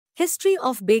History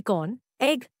of bacon,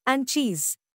 egg, and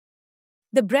cheese.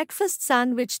 The breakfast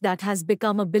sandwich that has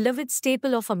become a beloved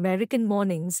staple of American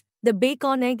mornings, the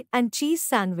bacon, egg, and cheese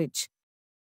sandwich.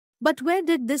 But where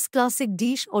did this classic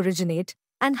dish originate,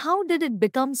 and how did it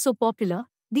become so popular?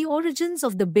 The origins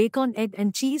of the bacon, egg,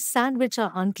 and cheese sandwich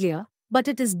are unclear, but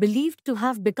it is believed to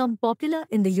have become popular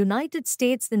in the United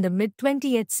States in the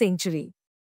mid-20th century.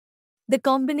 The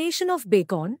combination of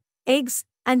bacon, eggs,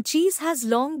 and cheese has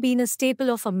long been a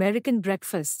staple of American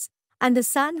breakfasts, and the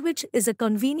sandwich is a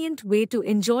convenient way to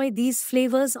enjoy these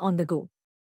flavors on the go.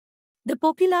 The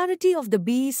popularity of the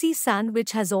BEC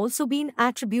sandwich has also been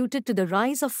attributed to the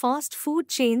rise of fast food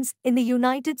chains in the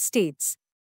United States.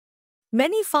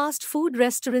 Many fast food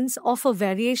restaurants offer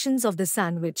variations of the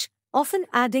sandwich, often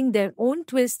adding their own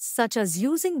twists such as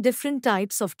using different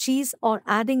types of cheese or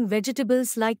adding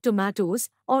vegetables like tomatoes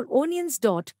or onions.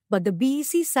 But the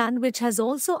BEC sandwich has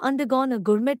also undergone a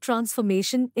gourmet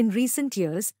transformation in recent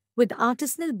years, with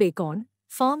artisanal bacon,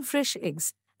 farm-fresh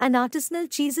eggs, and artisanal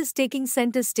cheeses taking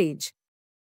center stage.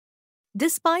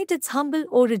 Despite its humble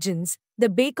origins, the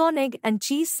bacon, egg, and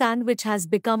cheese sandwich has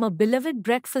become a beloved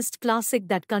breakfast classic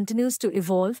that continues to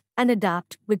evolve and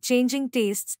adapt with changing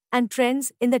tastes and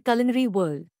trends in the culinary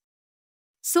world.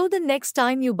 So the next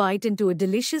time you bite into a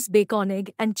delicious bacon,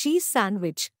 egg, and cheese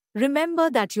sandwich, remember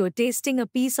that you're tasting a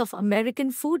piece of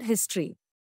American food history.